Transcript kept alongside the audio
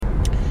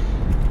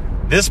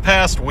This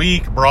past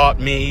week brought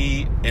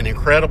me an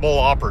incredible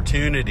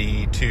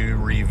opportunity to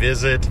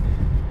revisit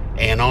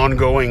an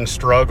ongoing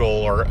struggle,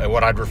 or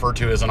what I'd refer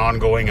to as an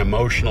ongoing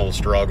emotional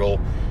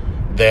struggle,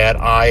 that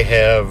I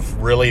have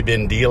really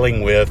been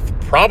dealing with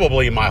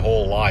probably my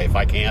whole life.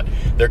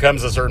 There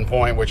comes a certain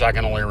point which I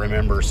can only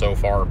remember so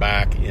far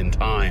back in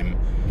time.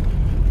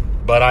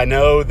 But I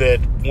know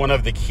that one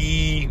of the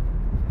key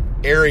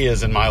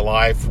areas in my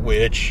life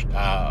which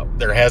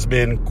there has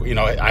been,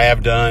 I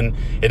have done,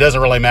 it doesn't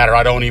really matter.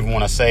 I don't even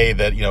want to say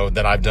that,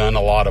 that I've done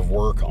a lot of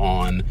work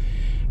on,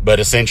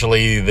 but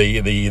essentially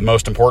the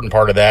most important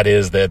part of that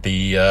is that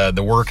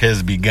the work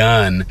has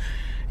begun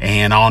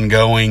and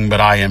ongoing,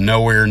 but I am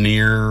nowhere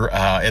near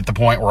at the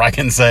point where I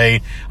can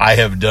say I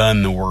have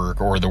done the work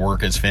or the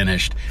work is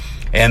finished.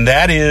 And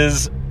that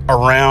is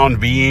around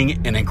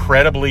being an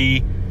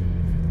incredibly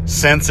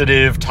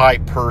sensitive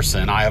type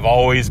person. I have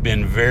always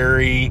been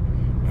very,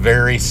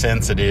 very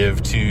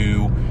sensitive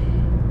to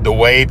the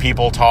way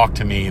people talk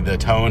to me, the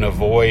tone of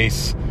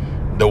voice,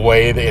 the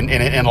way, in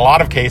a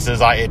lot of cases,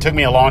 it took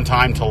me a long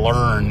time to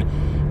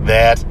learn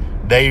that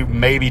they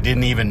maybe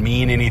didn't even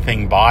mean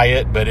anything by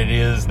it, but it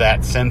is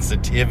that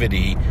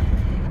sensitivity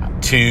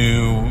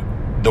to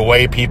the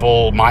way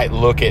people might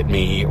look at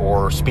me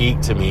or speak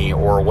to me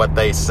or what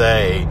they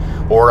say,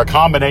 or a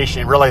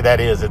combination. Really,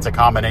 it's a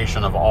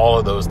combination of all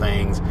of those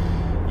things,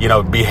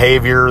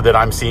 behavior that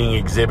I'm seeing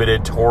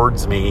exhibited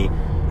towards me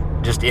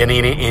just in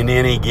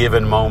any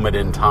given moment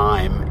in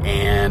time.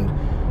 And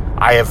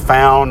I have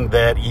found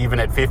that even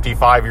at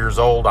 55 years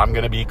old, I'm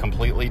going to be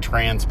completely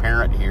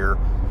transparent here.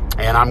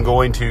 And I'm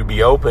going to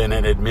be open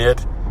and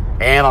admit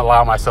and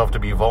allow myself to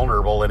be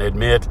vulnerable and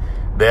admit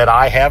that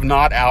I have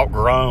not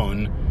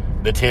outgrown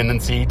the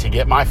tendency to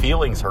get my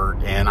feelings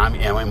hurt. And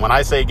when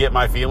I say get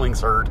my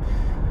feelings hurt,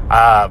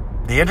 the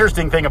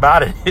interesting thing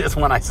about it is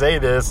when I say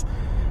this,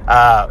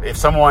 if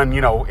someone,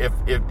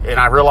 and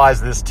I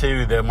realize this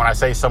too, that when I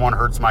say someone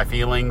hurts my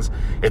feelings,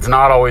 it's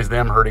not always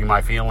them hurting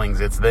my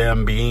feelings. It's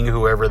them being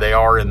whoever they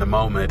are in the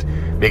moment,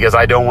 because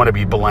I don't want to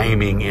be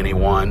blaming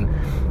anyone.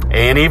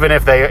 And even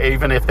if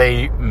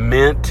they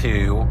meant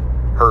to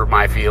hurt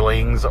my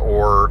feelings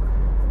or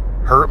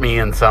hurt me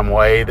in some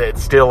way, that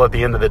still at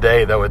the end of the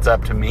day, though, it's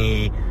up to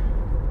me.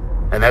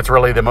 And that's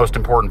really the most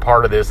important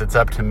part of this. It's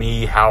up to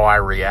me how I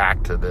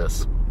react to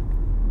this.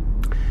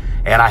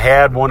 And I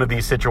had one of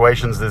these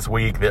situations this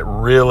week that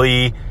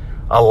really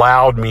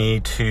allowed me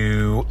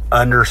to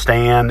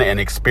understand and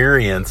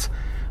experience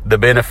the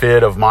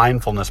benefit of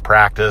mindfulness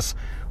practice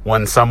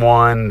when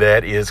someone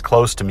that is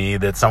close to me,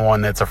 that's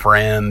someone that's a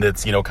friend,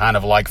 that's, kind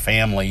of like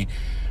family,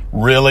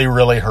 really,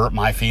 really hurt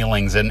my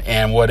feelings.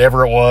 And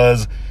whatever it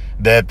was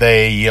that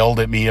they yelled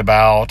at me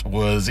about it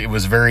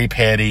was very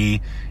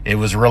petty. It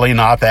was really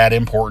not that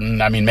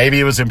important. I mean, maybe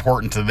it was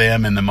important to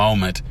them in the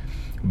moment,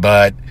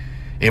 but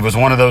it was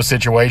one of those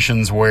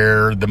situations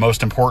where the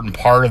most important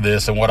part of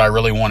this and what I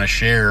really want to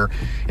share,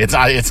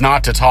 it's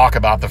not to talk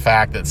about the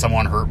fact that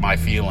someone hurt my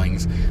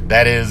feelings.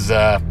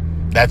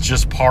 That's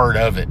just part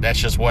of it. That's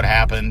just what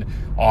happened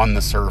on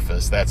the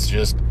surface. That's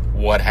just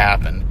what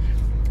happened.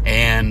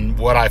 And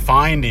what I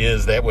find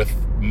is that with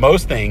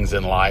most things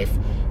in life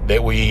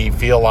that we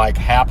feel like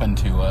happen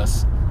to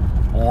us,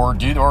 or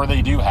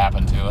they do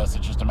happen to us,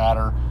 it's just a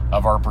matter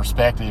of our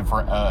perspective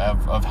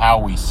of how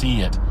we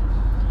see it.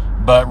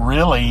 But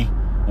really,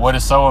 what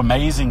is so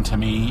amazing to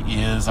me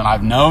is, and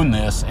I've known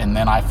this, and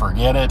then I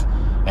forget it,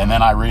 and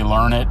then I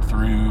relearn it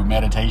through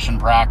meditation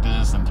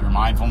practice and through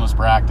mindfulness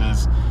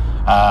practice,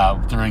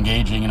 through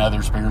engaging in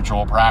other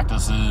spiritual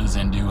practices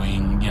and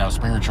doing,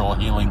 spiritual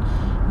healing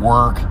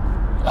work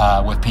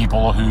with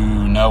people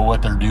who know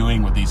what they're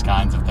doing with these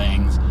kinds of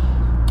things.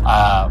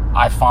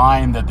 I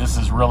find that this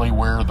is really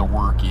where the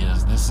work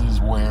is. This is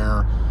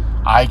where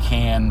I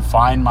can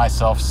find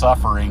myself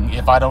suffering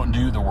if I don't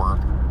do the work.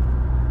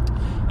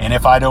 And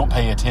if I don't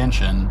pay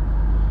attention,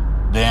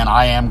 then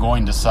I am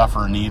going to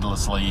suffer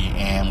needlessly.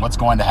 And what's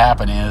going to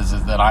happen is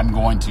that I'm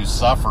going to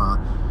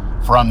suffer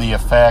from the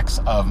effects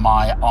of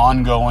my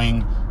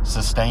ongoing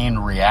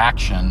sustained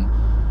reaction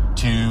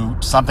to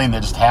something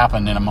that just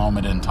happened in a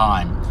moment in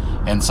time.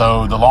 And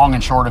so the long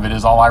and short of it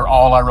is all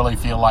I really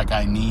feel like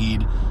I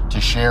need to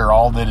share,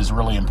 all that is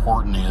really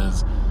important,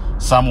 is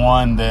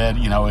someone that,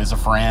 is a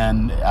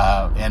friend,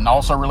 and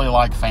also really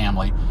like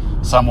family,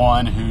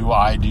 someone who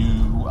I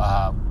do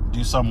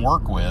some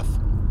work with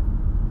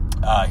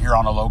here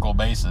on a local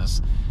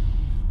basis.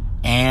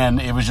 And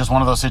it was just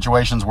one of those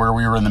situations where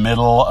we were in the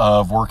middle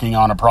of working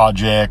on a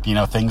project.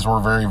 Things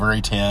were very,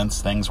 very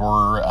tense. Things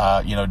were,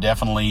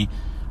 definitely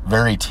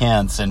very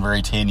tense and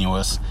very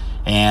tenuous.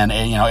 And,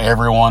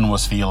 everyone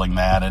was feeling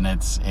that.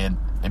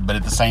 But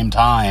at the same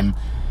time,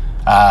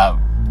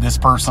 this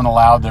person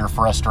allowed their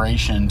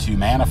frustration to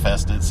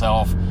manifest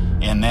itself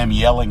in them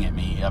yelling at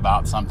me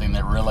about something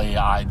that really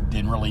I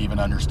didn't really even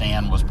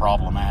understand was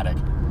problematic.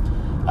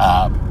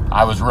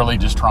 I was really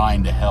just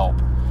trying to help.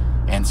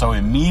 And so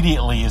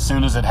immediately, as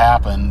soon as it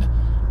happened,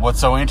 what's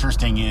so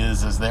interesting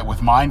is that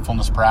with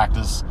mindfulness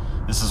practice,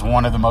 this is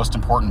one of the most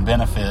important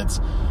benefits.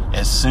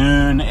 As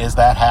soon as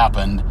that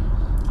happened,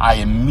 I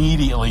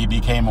immediately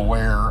became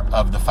aware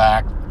of the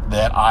fact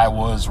that I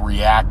was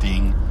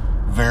reacting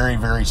very,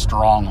 very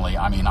strongly.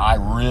 I mean, I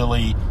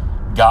really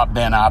got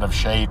bent out of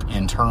shape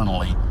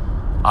internally.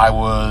 I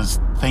was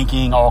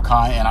thinking all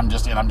kind, and I'm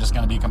just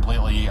going to be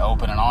completely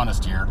open and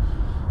honest here,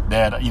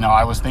 that,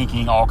 I was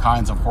thinking all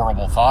kinds of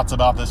horrible thoughts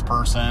about this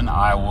person.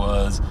 I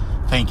was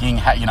thinking,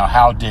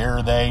 how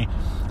dare they?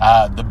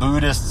 The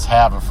Buddhists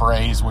have a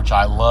phrase which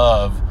I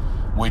love,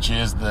 which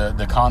is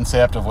the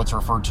concept of what's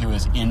referred to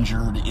as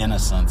injured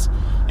innocence.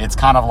 It's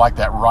kind of like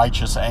that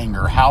righteous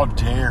anger. How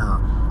dare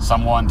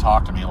someone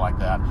talk to me like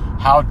that?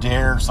 How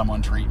dare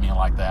someone treat me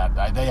like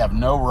that? They have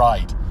no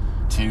right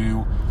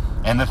to.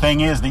 And the thing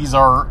is, these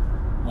are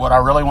what I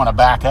really want to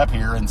back up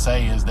here and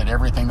say is that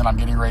everything that I'm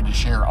getting ready to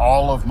share,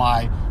 all of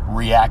my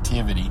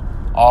reactivity,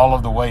 all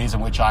of the ways in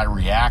which I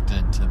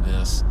reacted to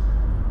this,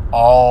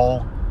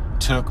 all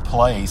took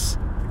place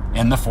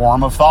in the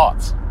form of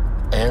thoughts.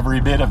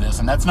 Every bit of this.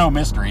 And that's no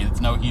mystery. It's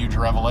no huge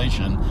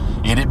revelation.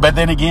 But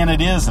then again,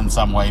 it is in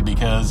some way,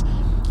 because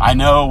I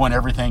know when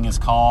everything is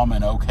calm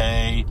and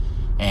okay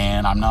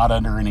and I'm not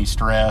under any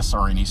stress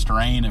or any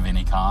strain of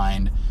any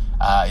kind,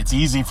 it's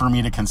easy for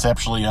me to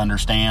conceptually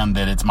understand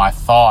that it's my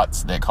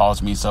thoughts that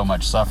cause me so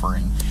much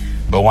suffering.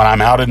 But when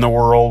I'm out in the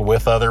world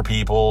with other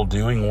people,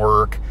 doing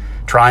work,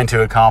 trying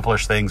to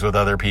accomplish things with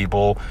other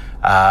people,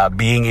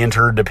 being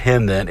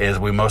interdependent, as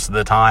we most of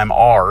the time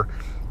are,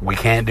 we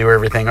can't do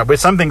everything. But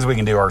some things we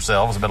can do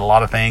ourselves, but a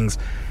lot of things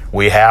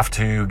we have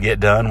to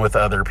get done with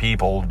other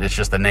people. It's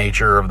just the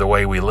nature of the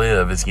way we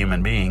live as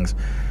human beings.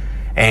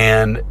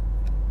 And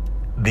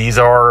these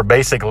are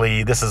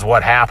basically, this is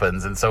what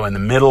happens. And so in the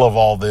middle of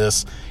all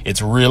this,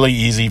 it's really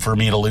easy for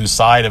me to lose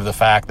sight of the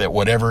fact that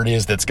whatever it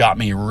is that's got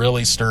me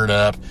really stirred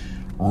up,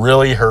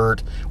 really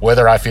hurt,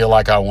 whether I feel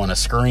like I want to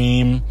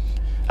scream,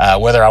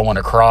 whether I want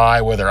to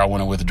cry, whether I want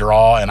to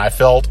withdraw. And I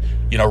felt,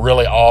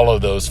 really all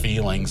of those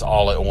feelings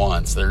all at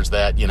once. There's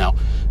that,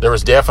 there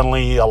was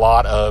definitely a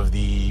lot of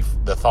the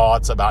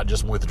thoughts about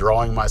just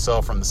withdrawing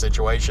myself from the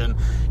situation.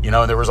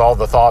 There was all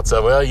the thoughts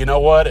of, well, you know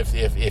what,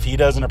 if he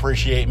doesn't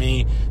appreciate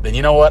me, then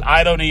you know what,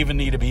 I don't even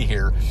need to be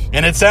here.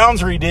 And it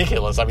sounds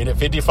ridiculous. I mean, at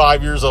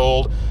 55 years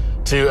old,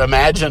 to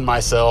imagine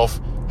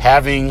myself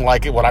having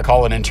like what I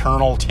call an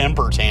internal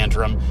temper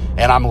tantrum,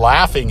 and I'm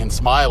laughing and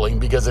smiling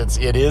because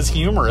it is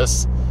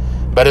humorous.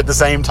 But at the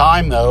same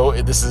time, though,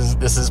 this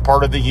is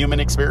part of the human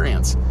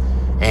experience.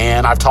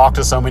 And I've talked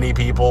to so many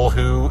people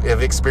who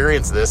have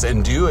experienced this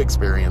and do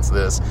experience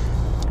this.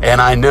 And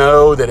I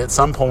know that at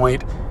some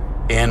point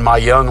in my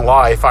young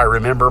life, I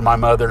remember my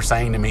mother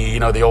saying to me,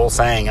 the old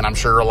saying, and I'm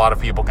sure a lot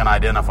of people can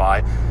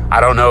identify. I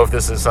don't know if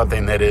this is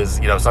something that is,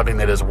 something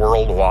that is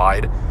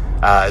worldwide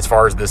as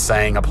far as this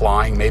saying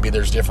applying. Maybe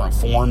there's different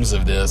forms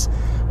of this,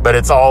 but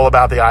it's all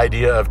about the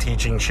idea of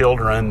teaching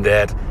children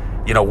that,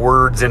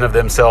 words in of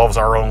themselves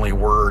are only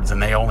words,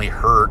 and they only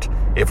hurt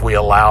if we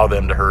allow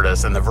them to hurt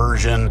us. And the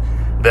version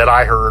that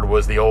I heard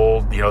was the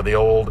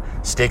old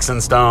sticks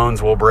and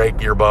stones will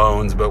break your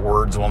bones, but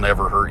words will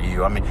never hurt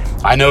you. I mean,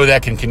 I know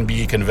that can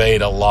be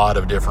conveyed a lot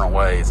of different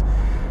ways.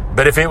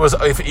 But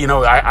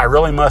I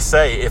really must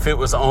say, if it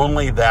was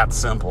only that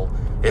simple,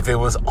 if it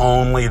was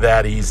only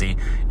that easy,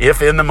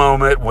 if in the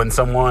moment when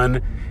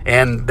someone,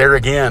 and there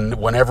again,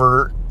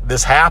 whenever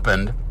this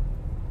happened,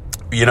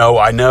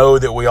 I know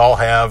that we all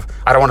have,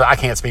 I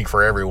can't speak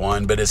for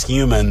everyone, but as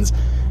humans,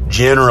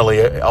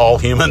 generally all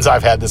humans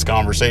I've had this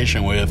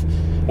conversation with,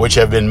 which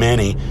have been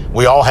many,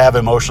 we all have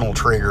emotional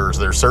triggers.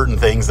 There's certain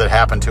things that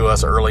happen to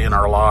us early in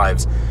our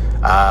lives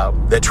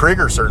that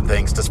trigger certain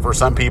things. For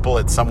some people,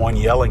 it's someone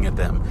yelling at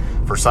them.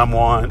 For some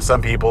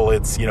people,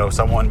 it's,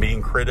 someone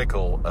being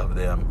critical of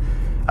them.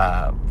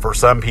 For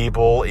some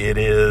people, it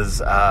is,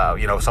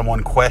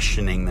 someone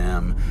questioning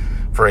them.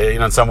 For,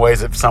 in some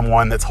ways, it's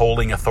someone that's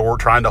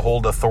trying to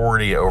hold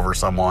authority over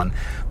someone.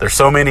 There's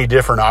so many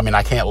different,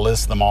 I can't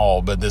list them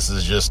all, but this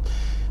is just,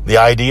 the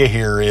idea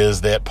here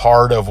is that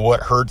part of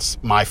what hurts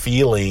my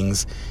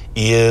feelings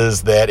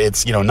is that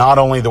it's, not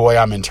only the way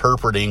I'm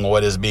interpreting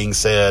what is being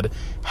said,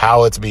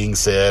 how it's being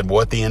said,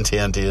 what the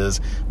intent is,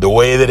 the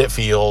way that it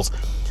feels,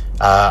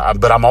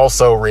 but I'm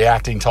also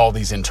reacting to all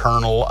these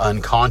internal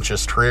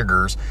unconscious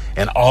triggers,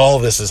 and all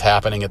this is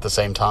happening at the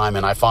same time.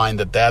 And I find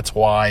that that's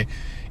why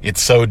it's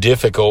so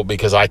difficult,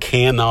 because I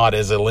cannot,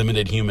 as a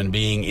limited human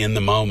being in the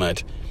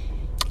moment,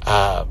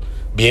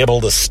 be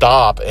able to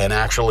stop and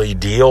actually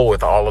deal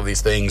with all of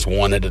these things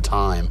one at a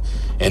time.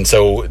 And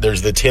so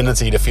there's the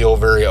tendency to feel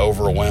very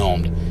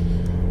overwhelmed.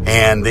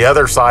 And the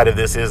other side of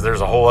this is there's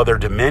a whole other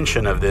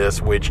dimension of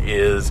this, which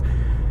is,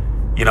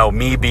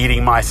 me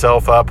beating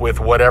myself up with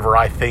whatever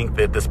I think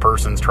that this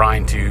person's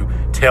trying to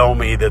tell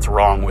me that's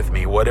wrong with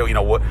me.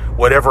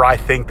 Whatever I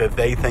think that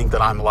they think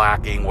that I'm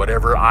lacking,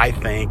 whatever I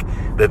think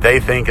that they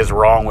think is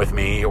wrong with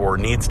me or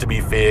needs to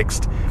be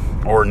fixed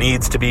or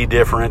needs to be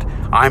different,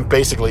 I'm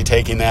basically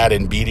taking that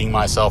and beating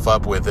myself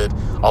up with it,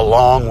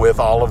 along with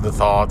all of the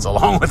thoughts,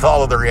 along with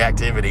all of the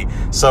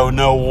reactivity. So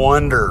no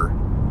wonder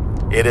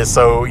it is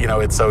so,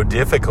 it's so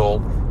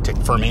difficult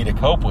for me to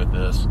cope with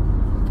this.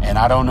 And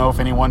I don't know if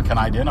anyone can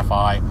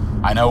identify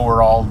I know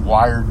we're all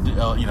wired,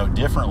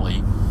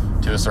 differently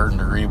to a certain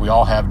degree. We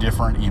all have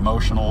different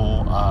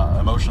emotional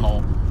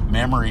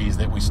memories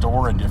that we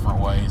store in different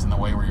ways, and the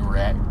way we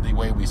react, the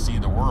way we see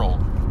the world.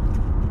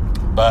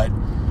 But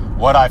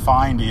what I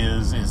find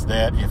is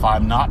that if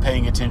I'm not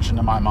paying attention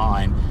to my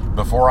mind,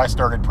 before I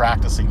started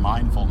practicing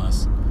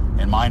mindfulness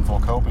and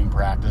mindful coping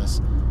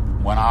practice,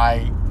 when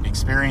I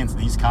experienced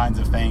these kinds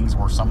of things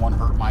where someone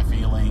hurt my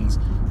feelings,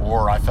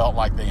 or I felt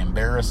like they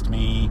embarrassed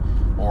me,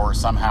 or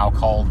somehow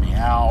called me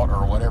out,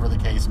 or whatever the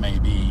case may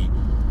be,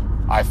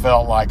 I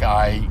felt like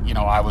I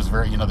was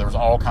very, there was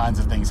all kinds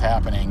of things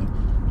happening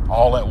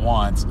all at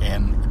once,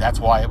 and that's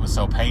why it was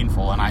so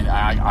painful. And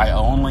I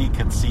only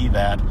could see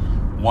that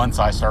once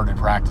I started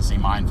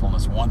practicing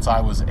mindfulness, once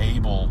I was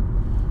able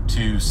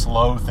to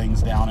slow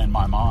things down in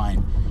my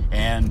mind.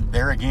 And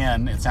there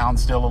again, it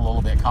sounds still a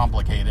little bit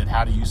complicated.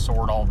 How do you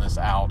sort all this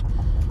out?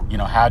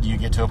 How do you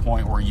get to a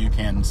point where you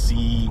can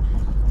see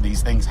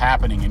these things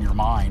happening in your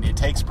mind? It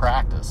takes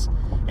practice.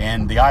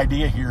 And the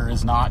idea here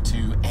is not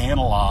to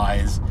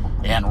analyze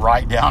and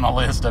write down a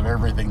list of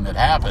everything that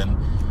happened,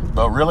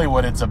 but really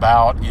what it's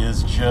about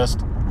is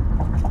just,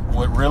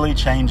 what really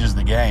changes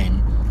the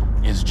game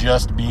is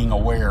just being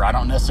aware. I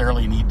don't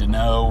necessarily need to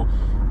know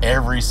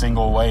every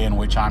single way in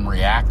which I'm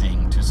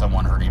reacting to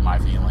someone hurting my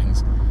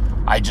feelings.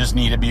 I just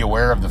need to be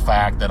aware of the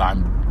fact that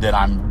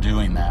I'm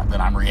doing that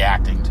I'm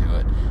reacting to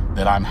it,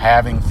 that I'm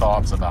having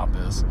thoughts about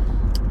this,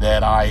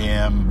 that I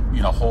am,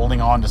 holding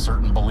on to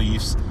certain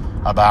beliefs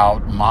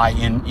about my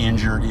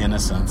injured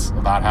innocence,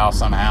 about how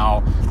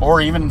somehow,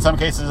 or even in some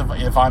cases,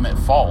 if I'm at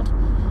fault,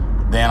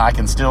 then I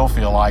can still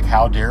feel like,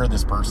 how dare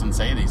this person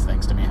say these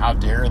things to me? How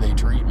dare they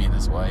treat me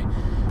this way?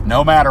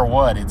 No matter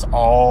what, it's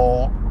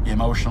all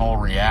emotional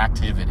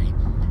reactivity.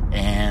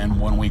 And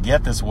when we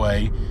get this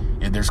way,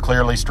 there's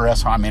clearly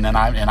stress. And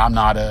I'm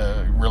not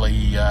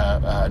really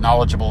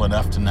knowledgeable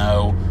enough to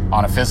know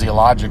on a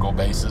physiological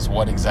basis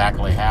what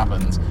exactly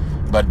happens.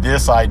 But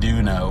this I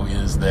do know,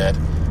 is that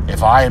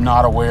if I am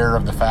not aware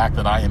of the fact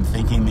that I am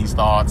thinking these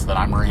thoughts, that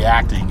I'm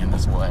reacting in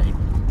this way,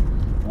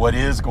 what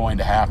is going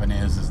to happen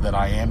is that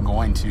I am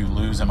going to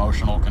lose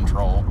emotional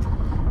control.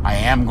 I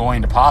am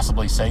going to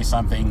possibly say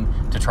something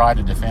to try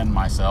to defend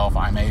myself.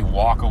 I may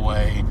walk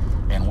away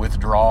and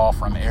withdraw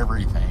from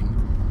everything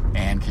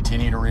and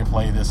continue to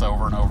replay this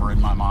over and over in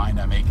my mind.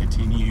 I may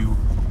continue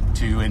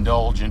to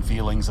indulge in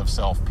feelings of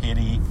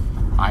self-pity.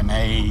 I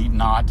may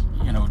not,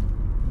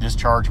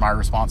 discharge my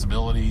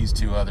responsibilities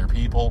to other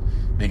people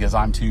because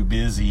I'm too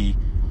busy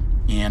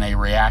in a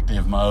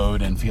reactive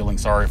mode and feeling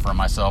sorry for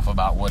myself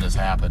about what has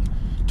happened,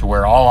 to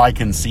where all I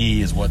can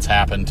see is what's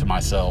happened to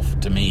myself,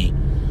 to me.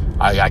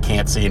 I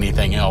can't see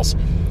anything else.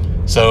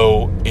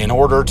 So in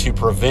order to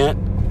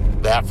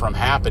prevent that from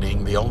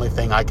happening, the only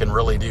thing I can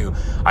really do,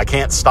 I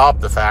can't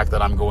stop the fact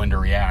that I'm going to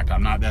react.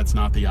 That's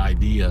not the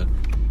idea.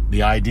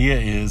 The idea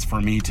is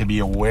for me to be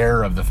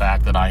aware of the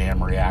fact that I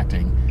am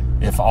reacting.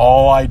 If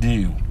all I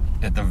do,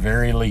 at the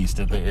very least,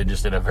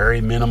 just in a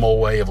very minimal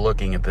way of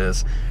looking at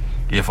this,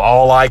 if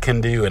all I can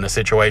do in a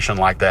situation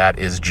like that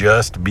is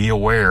just be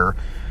aware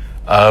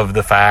of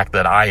the fact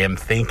that I am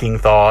thinking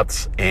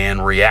thoughts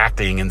and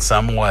reacting in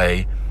some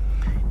way,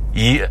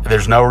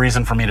 there's no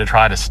reason for me to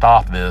try to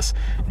stop this.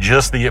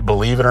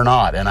 Believe it or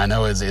not, and I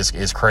know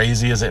as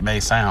crazy as it may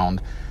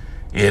sound,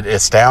 it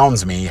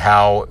astounds me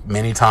how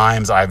many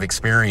times I've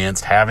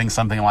experienced having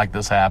something like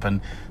this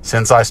happen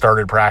since I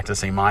started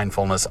practicing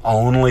mindfulness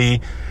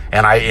only.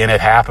 And it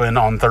happened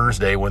on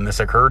Thursday when this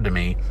occurred to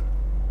me.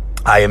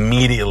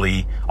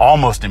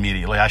 Almost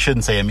immediately, I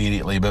shouldn't say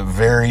immediately, but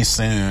very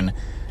soon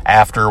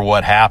after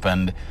what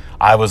happened,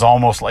 it was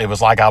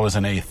like I was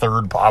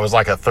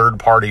like a third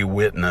party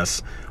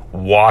witness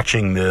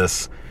watching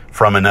this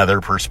from another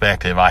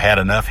perspective. I had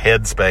enough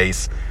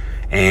headspace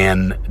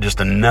and just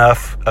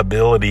enough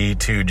ability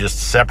to just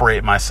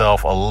separate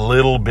myself a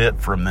little bit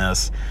from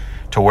this,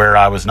 to where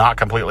I was not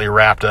completely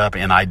wrapped up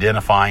in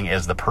identifying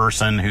as the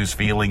person whose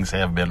feelings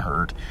have been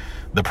hurt,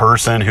 the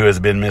person who has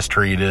been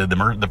mistreated,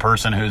 the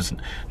person who's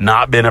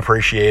not been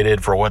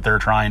appreciated for what they're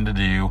trying to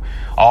do.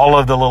 All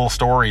of the little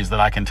stories that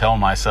I can tell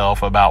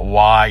myself about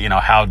why,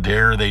 how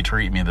dare they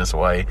treat me this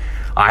way.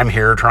 I'm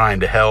here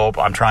trying to help.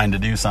 I'm trying to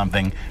do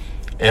something.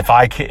 If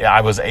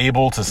I was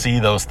able to see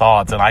those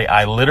thoughts, and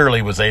I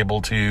literally was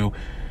able to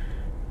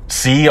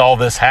see all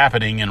this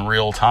happening in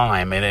real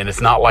time. And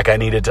it's not like I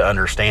needed to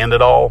understand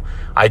it all.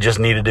 I just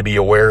needed to be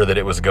aware that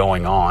it was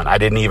going on. I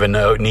didn't even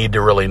need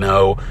to really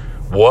know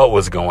what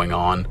was going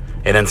on.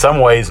 And in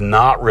some ways,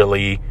 not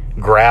really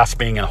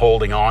grasping and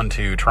holding on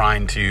to,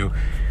 trying to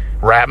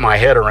wrap my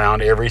head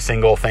around every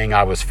single thing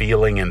I was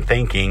feeling and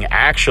thinking,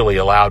 actually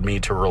allowed me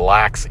to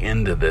relax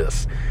into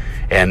this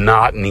and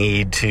not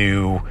need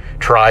to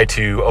try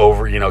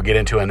to get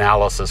into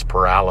analysis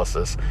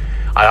paralysis.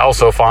 I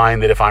also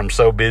find that if I'm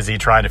so busy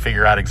trying to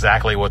figure out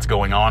exactly what's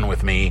going on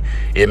with me,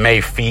 it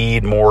may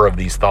feed more of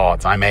these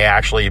thoughts. I may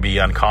actually be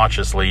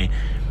unconsciously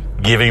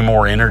giving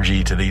more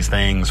energy to these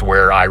things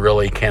where I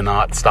really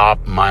cannot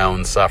stop my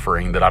own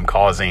suffering that I'm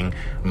causing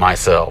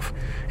myself.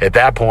 At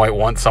that point,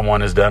 once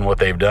someone has done what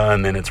they've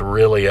done, then it's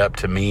really up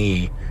to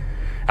me.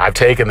 I've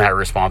taken that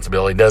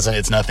responsibility.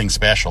 It's nothing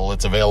special.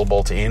 It's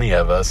available to any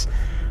of us.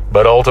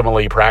 But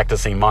ultimately,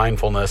 practicing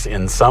mindfulness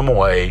in some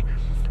way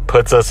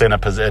puts us in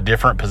a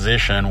different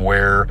position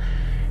where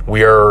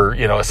we are,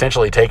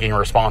 essentially taking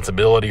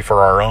responsibility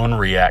for our own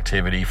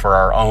reactivity, for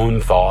our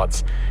own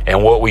thoughts,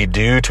 and what we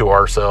do to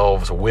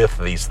ourselves with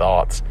these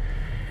thoughts.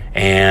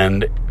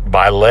 And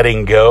by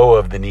letting go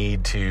of the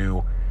need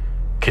to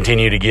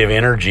continue to give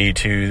energy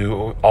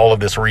to all of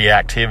this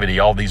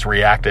reactivity, all these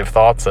reactive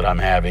thoughts that I'm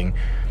having,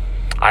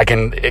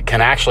 it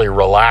can actually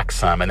relax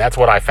some. And that's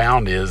what I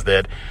found, is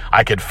that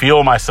I could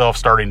feel myself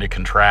starting to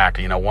contract.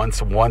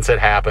 Once it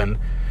happened,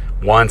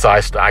 once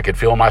I could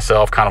feel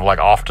myself kind of like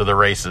off to the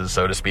races,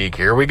 so to speak.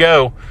 Here we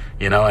go,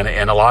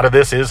 and a lot of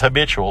this is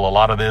habitual. A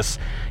lot of this,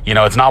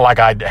 it's not like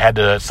I had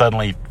to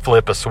suddenly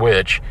flip a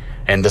switch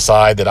and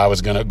decide that I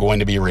was going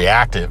to be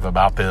reactive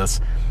about this.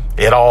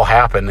 It all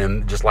happened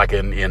in just like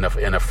in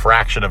a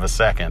fraction of a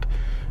second,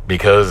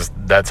 because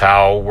that's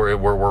how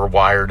we're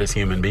wired as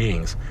human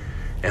beings.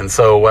 And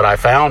so what I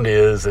found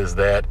is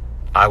that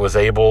I was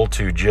able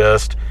to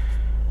just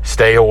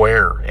stay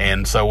aware.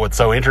 And so what's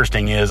so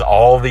interesting is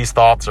all of these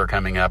thoughts are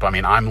coming up. I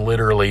mean, I'm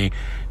literally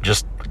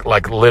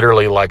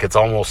it's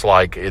almost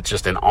like it's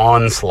just an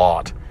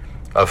onslaught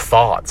of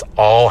thoughts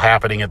all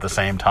happening at the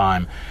same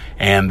time.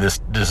 And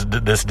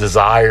this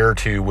desire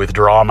to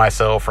withdraw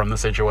myself from the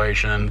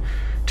situation,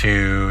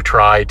 to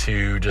try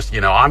to just,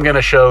 I'm going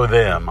to show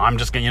them. I'm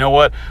just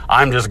going,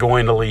 I'm just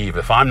going to leave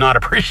if I'm not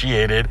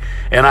appreciated.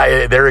 And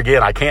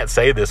I can't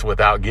say this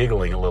without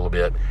giggling a little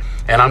bit.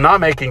 And I'm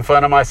not making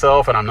fun of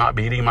myself, and I'm not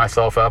beating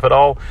myself up at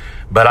all.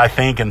 But I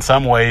think in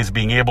some ways,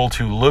 being able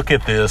to look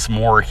at this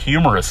more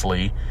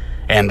humorously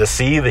and to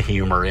see the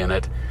humor in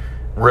it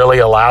really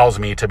allows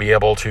me to be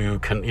able to,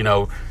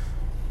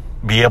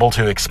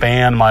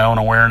 expand my own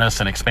awareness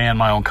and expand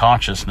my own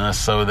consciousness,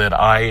 so that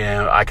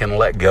I can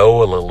let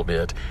go a little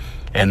bit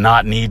and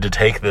not need to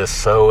take this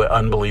so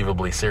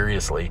unbelievably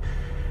seriously.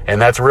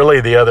 And that's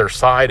really the other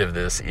side of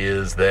this,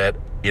 is that,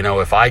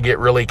 if I get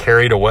really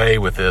carried away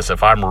with this,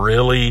 if I'm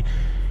really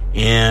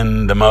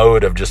in the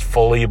mode of just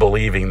fully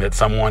believing that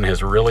someone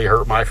has really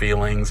hurt my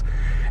feelings,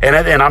 and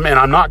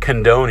I'm not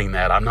condoning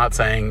that. I'm not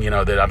saying,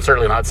 that I'm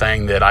certainly not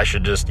saying that I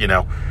should just,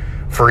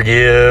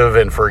 forgive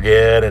and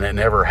forget and it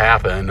never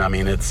happened. I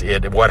mean,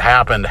 what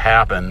happened.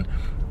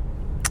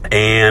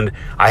 And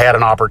I had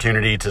an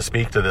opportunity to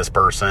speak to this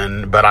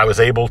person, but I was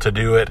able to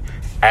do it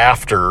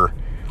after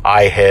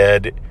I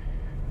had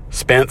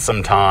spent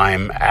some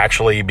time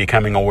actually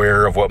becoming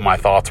aware of what my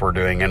thoughts were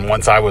doing. And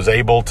once I was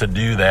able to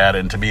do that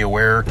and to be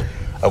aware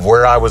of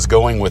where I was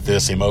going with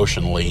this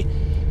emotionally,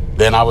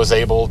 then I was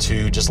able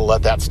to just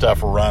let that stuff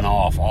run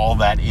off. All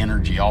that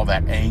energy, all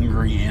that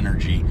angry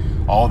energy,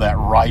 all that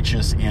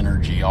righteous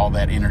energy, all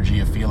that energy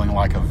of feeling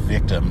like a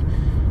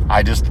victim.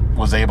 I just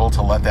was able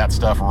to let that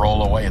stuff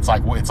roll away. It's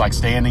like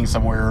standing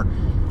somewhere,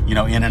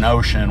 in an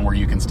ocean where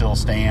you can still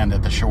stand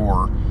at the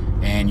shore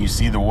and you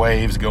see the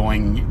waves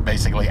going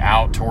basically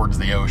out towards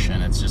the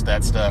ocean. It's just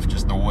that stuff,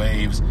 just the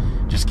waves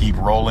just keep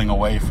rolling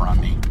away from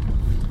me.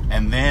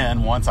 And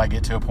then once I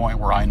get to a point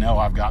where I know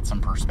I've got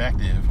some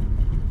perspective,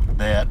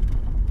 that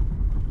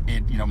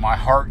my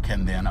heart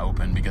can then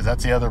open, because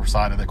that's the other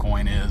side of the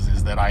coin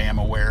is that I am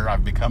aware,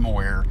 I've become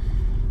aware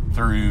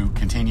through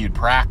continued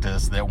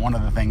practice, that one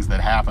of the things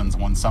that happens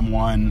when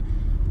someone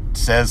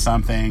says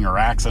something or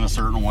acts in a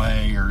certain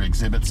way or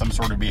exhibits some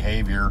sort of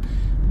behavior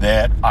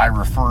that I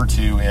refer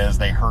to as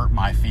they hurt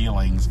my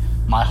feelings,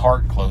 my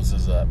heart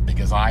closes up,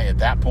 because at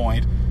that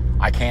point,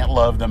 I can't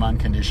love them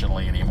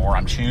unconditionally anymore.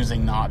 I'm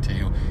choosing not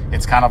to.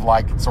 It's kind of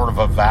like sort of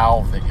a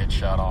valve that gets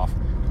shut off.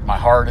 My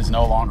heart is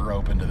no longer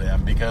open to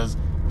them because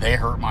they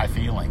hurt my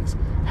feelings.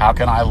 How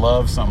can I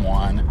love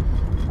someone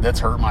that's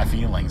hurt my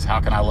feelings?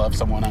 How can I love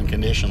someone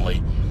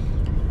unconditionally?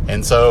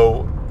 And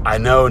so I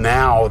know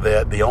now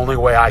that the only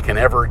way I can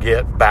ever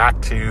get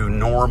back to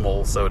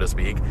normal, so to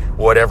speak,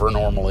 whatever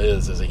normal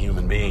is as a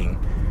human being,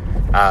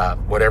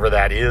 whatever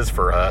that is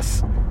for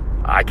us,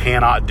 I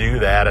cannot do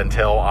that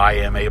until I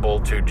am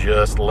able to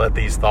just let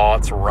these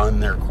thoughts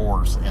run their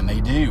course. And they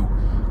do.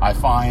 I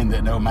find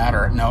that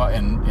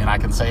and I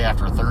can say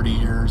after 30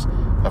 years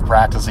of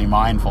practicing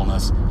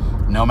mindfulness,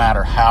 no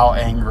matter how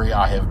angry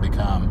I have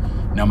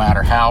become, no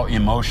matter how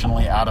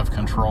emotionally out of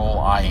control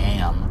I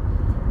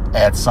am,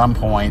 at some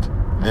point,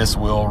 this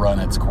will run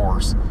its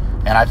course.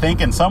 And I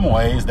think in some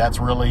ways, that's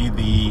really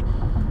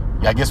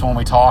when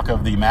we talk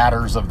of the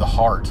matters of the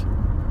heart,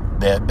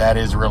 that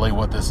is really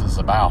what this is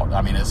about.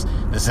 I mean,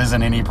 this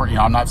isn't any,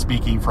 I'm not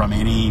speaking from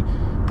any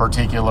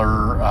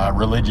particular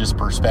religious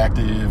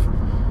perspective.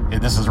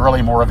 This is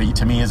really more of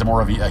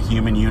a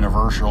human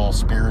universal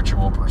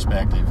spiritual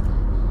perspective,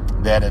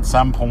 that at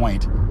some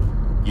point,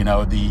 the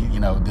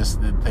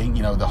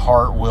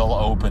heart will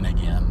open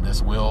again.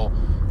 This will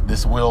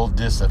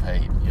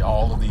dissipate.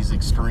 All of these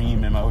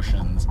extreme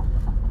emotions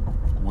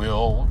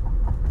will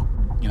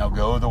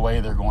go the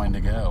way they're going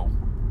to go.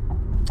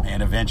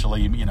 And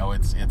eventually,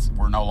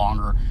 we're no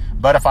longer,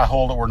 but if I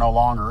hold it, we're no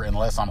longer,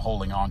 unless I'm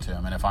holding on to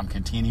them. And if I'm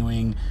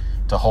continuing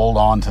to hold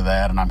on to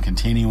that, and I'm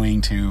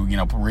continuing to,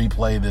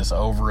 replay this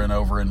over and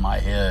over in my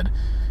head,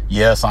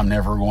 yes, I'm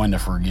never going to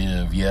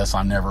forgive. Yes,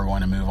 I'm never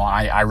going to move on.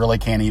 I really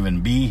can't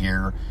even be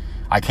here.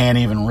 I can't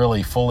even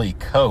really fully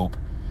cope.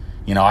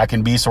 I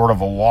can be sort of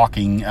a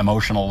walking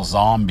emotional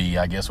zombie,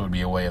 I guess would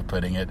be a way of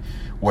putting it,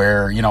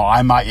 where,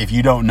 I might, if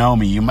you don't know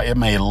me, it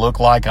may look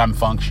like I'm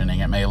functioning.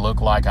 It may look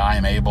like I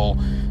am able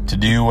to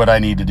do what I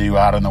need to do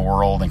out in the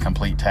world and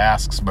complete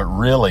tasks, but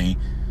really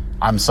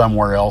I'm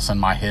somewhere else in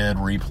my head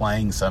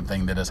replaying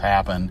something that has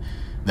happened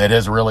that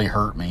has really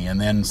hurt me. And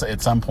then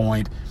at some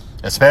point,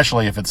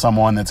 especially if it's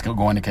someone that's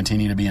going to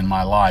continue to be in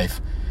my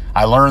life,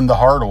 I learned the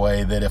hard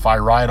way that if I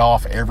write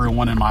off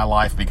everyone in my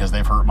life because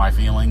they've hurt my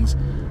feelings,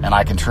 and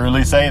I can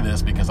truly say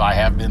this because I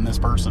have been this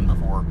person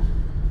before,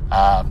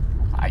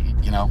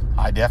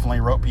 I definitely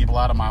wrote people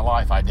out of my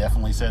life. I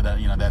definitely said that,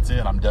 that's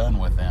it, I'm done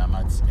with them.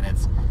 I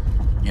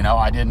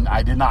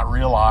did not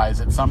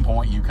realize at some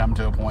point you come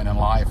to a point in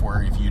life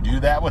where if you do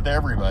that with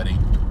everybody,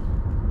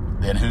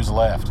 then who's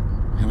left?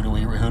 Who do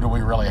we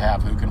really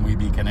have? Who can we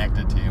be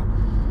connected to?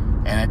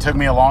 And it took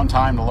me a long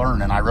time to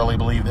learn, and I really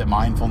believe that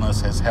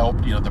mindfulness has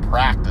helped, the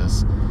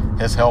practice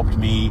has helped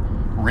me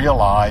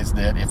realize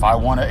that if I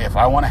want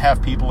to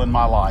have people in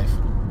my life,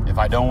 if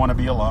I don't want to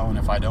be alone,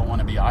 if I don't want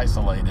to be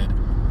isolated,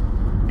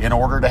 in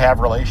order to have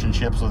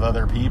relationships with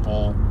other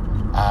people,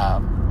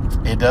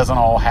 it doesn't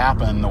all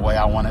happen the way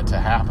I want it to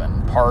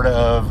happen. Part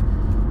of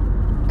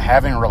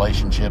having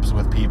relationships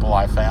with people,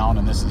 I found,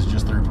 and this is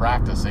just through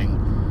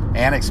practicing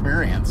and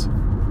experience,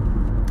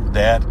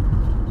 that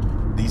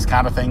these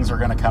kind of things are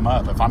going to come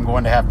up. If I'm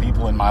going to have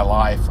people in my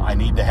life, I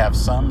need to have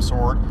some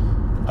sort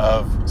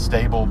of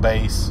stable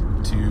base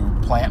to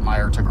plant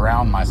to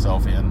ground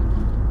myself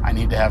in. I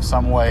need to have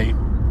some way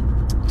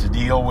to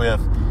deal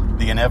with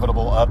the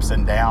inevitable ups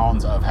and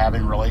downs of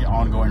having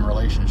ongoing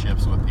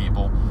relationships with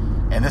people.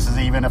 And this is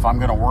even if I'm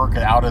going to work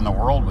out in the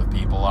world with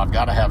people, I've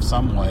got to have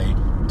some way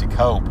to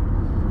cope.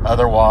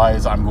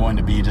 Otherwise, I'm going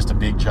to be just a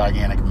big,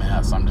 gigantic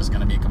mess. I'm just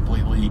going to be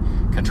completely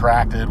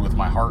contracted with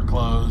my heart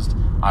closed.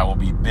 I will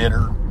be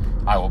bitter.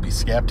 I will be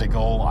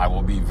skeptical. I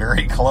will be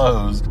very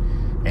closed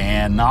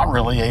and not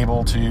really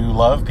able to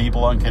love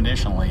people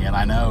unconditionally. And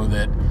I know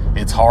that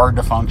it's hard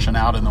to function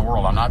out in the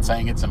world. I'm not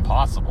saying it's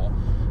impossible.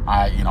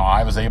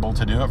 I was able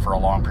to do it for a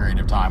long period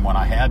of time when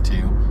I had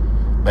to,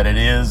 but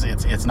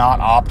it's not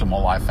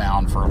optimal, I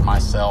found, for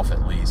myself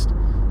at least,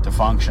 to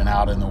function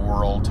out in the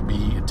world,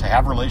 to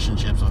have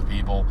relationships with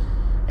people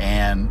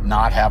and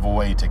not have a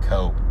way to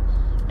cope.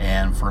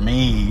 And for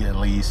me, at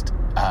least,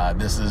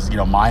 this is,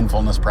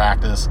 mindfulness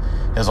practice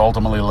has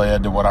ultimately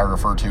led to what I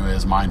refer to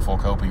as mindful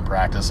coping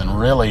practice. And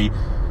really,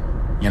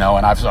 and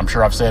I'm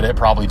sure I've said it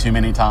probably too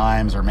many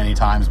times or many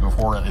times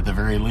before at the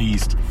very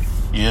least,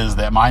 is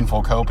that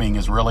mindful coping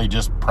is really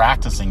just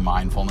practicing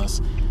mindfulness,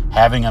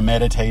 having a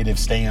meditative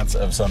stance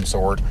of some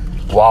sort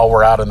while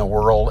we're out in the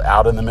world,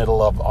 out in the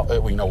middle of,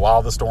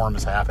 while the storm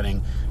is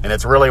happening. And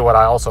it's really what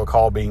I also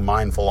call being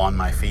mindful on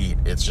my feet.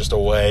 It's just a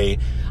way.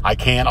 I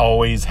can't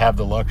always have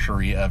the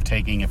luxury of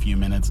taking a few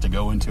minutes to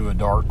go into a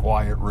dark,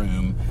 quiet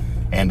room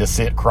and to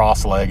sit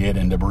cross-legged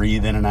and to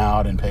breathe in and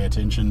out and pay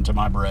attention to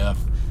my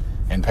breath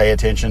and pay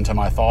attention to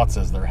my thoughts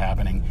as they're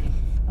happening.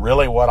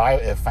 Really what I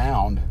have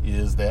found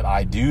is that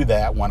I do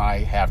that when I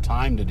have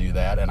time to do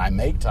that, and I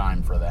make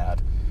time for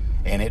that.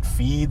 And it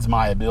feeds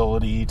my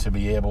ability to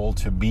be able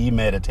to be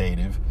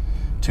meditative,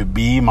 to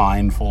be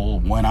mindful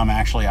when I'm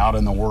actually out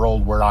in the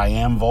world where I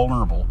am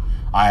vulnerable.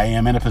 I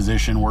am in a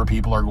position where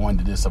people are going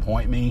to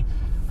disappoint me,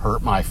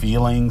 hurt my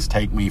feelings,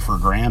 take me for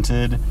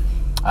granted,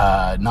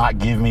 not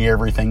give me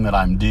everything that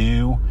I'm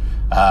due.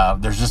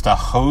 There's just a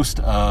host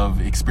of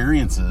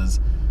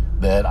experiences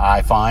that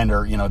I find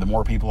are, the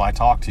more people I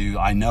talk to,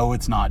 I know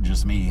it's not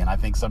just me. And I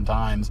think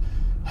sometimes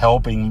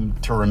helping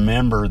to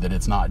remember that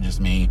it's not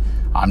just me.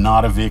 I'm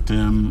not a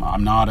victim.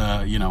 I'm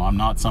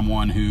not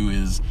someone who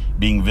is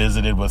being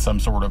visited with some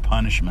sort of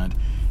punishment.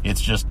 It's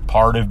just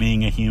part of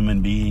being a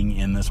human being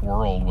in this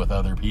world with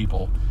other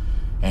people.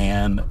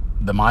 And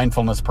the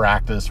mindfulness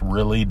practice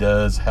really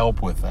does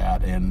help with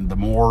that. And the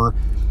more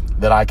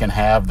that I can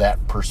have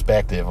that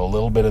perspective, a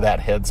little bit of that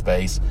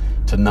headspace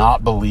to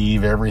not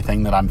believe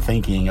everything that I'm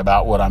thinking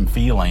about what I'm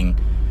feeling,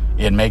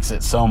 it makes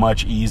it so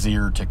much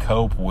easier to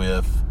cope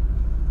with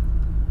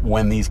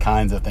when these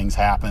kinds of things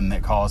happen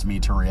that cause me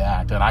to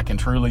react. And I can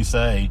truly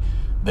say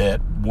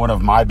that one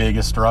of my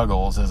biggest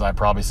struggles, as I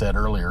probably said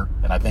earlier,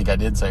 and I think I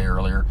did say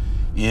earlier,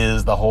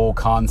 is the whole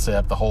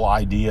concept, the whole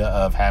idea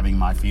of having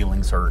my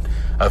feelings hurt,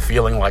 of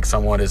feeling like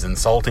someone is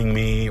insulting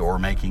me or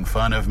making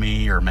fun of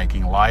me or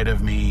making light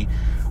of me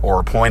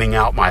or pointing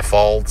out my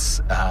faults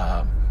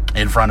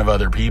in front of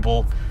other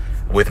people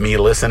with me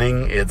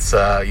listening. It's,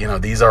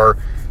 these are,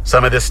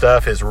 some of this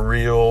stuff is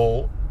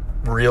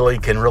really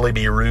can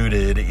be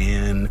rooted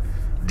in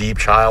deep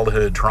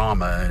childhood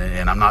trauma.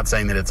 And I'm not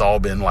saying that it's all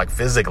been like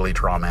physically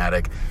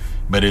traumatic,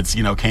 but it's,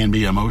 can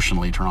be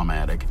emotionally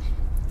traumatic.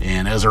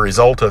 And as a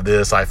result of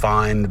this, I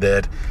find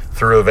that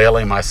through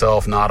availing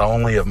myself not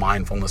only of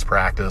mindfulness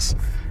practice,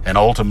 and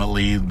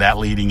ultimately that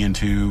leading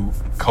into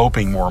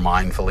coping more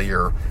mindfully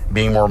or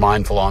being more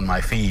mindful on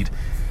my feet,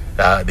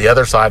 the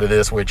other side of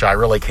this, which I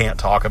really can't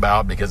talk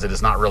about because it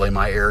is not really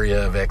my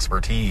area of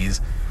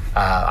expertise.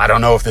 I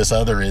don't know if this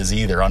other is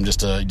either. I'm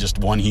just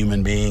one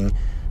human being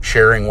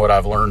sharing what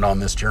I've learned on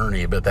this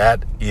journey, but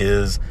that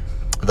is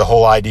the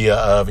whole idea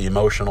of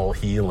emotional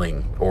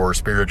healing or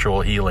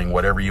spiritual healing,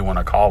 whatever you want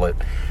to call it.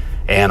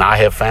 And I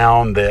have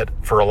found that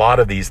for a lot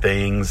of these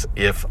things,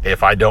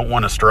 if I don't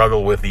want to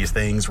struggle with these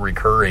things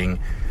recurring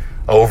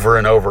over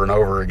and over and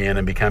over again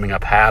and becoming a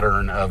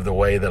pattern of the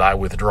way that I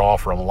withdraw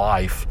from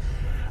life,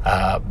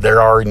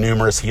 there are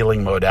numerous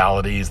healing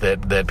modalities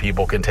that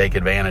people can take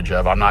advantage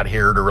of. I'm not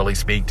here to really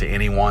speak to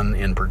anyone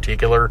in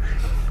particular,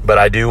 but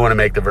I do want to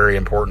make the very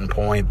important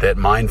point that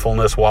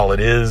mindfulness, while it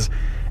is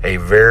a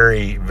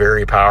very,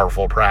 very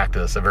powerful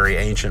practice, a very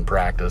ancient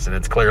practice, and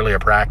it's clearly a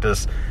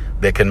practice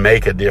that can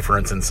make a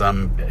difference in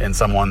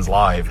someone's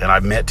life. And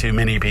I've met too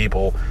many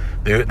people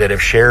that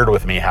have shared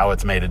with me how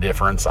it's made a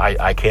difference.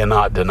 I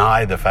cannot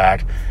deny the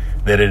fact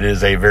that it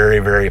is a very,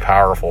 very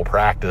powerful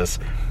practice,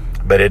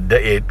 but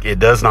it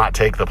does not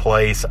take the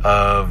place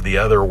of the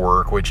other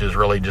work, which is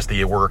really just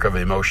the work of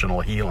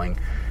emotional healing.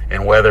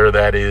 And whether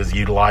that is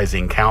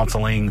utilizing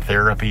counseling,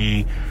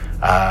 therapy,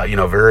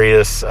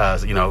 various,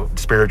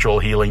 spiritual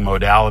healing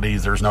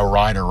modalities, there's no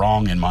right or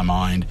wrong in my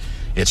mind.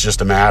 It's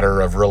just a matter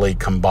of really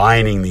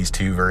combining these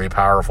two very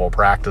powerful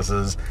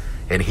practices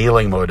and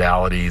healing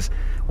modalities,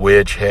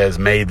 which has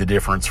made the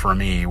difference for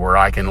me, where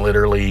I can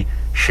literally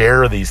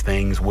share these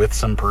things with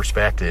some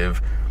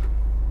perspective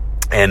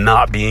and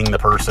not being the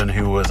person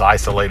who was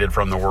isolated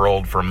from the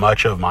world for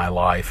much of my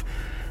life,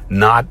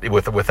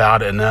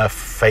 without enough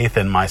faith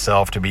in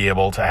myself to be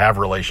able to have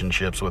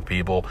relationships with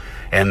people,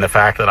 and the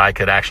fact that I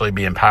could actually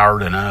be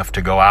empowered enough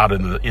to go out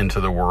into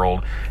the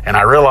world. And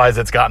I realize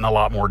it's gotten a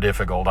lot more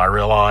difficult. I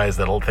realize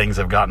that things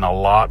have gotten a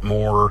lot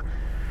more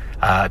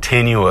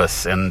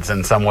tenuous and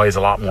in some ways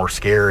a lot more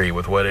scary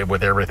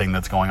with everything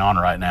that's going on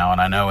right now.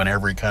 And I know in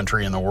every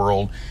country in the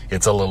world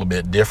it's a little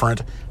bit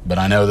different, but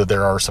I know that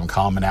there are some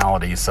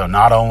commonalities. So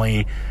not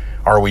only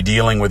are we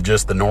dealing with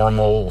just the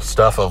normal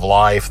stuff of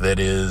life that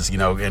is,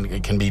 and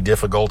it can be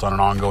difficult on an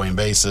ongoing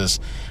basis,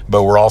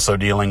 but we're also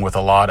dealing with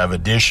a lot of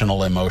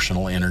additional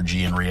emotional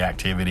energy and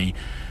reactivity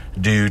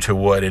due to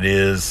what it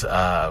is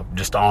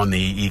just on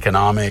the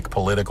economic,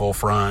 political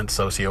front,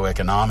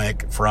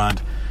 socioeconomic front,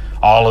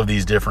 all of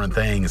these different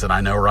things. And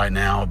I know right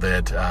now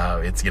that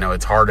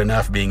it's hard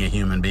enough being a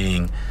human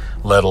being,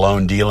 let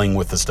alone dealing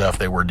with the stuff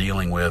that we're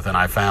dealing with. And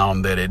I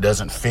found that it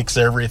doesn't fix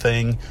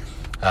everything.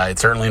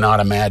 It's certainly not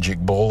a magic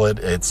bullet.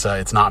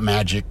 It's not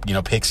magic,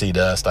 pixie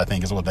dust, I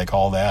think is what they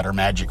call that, or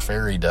magic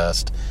fairy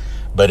dust.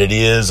 But it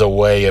is a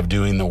way of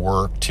doing the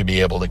work to be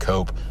able to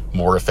cope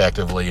more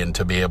effectively and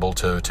to be able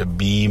to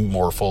be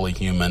more fully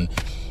human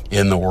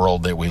in the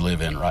world that we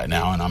live in right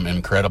now. And I'm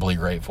incredibly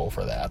grateful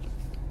for that.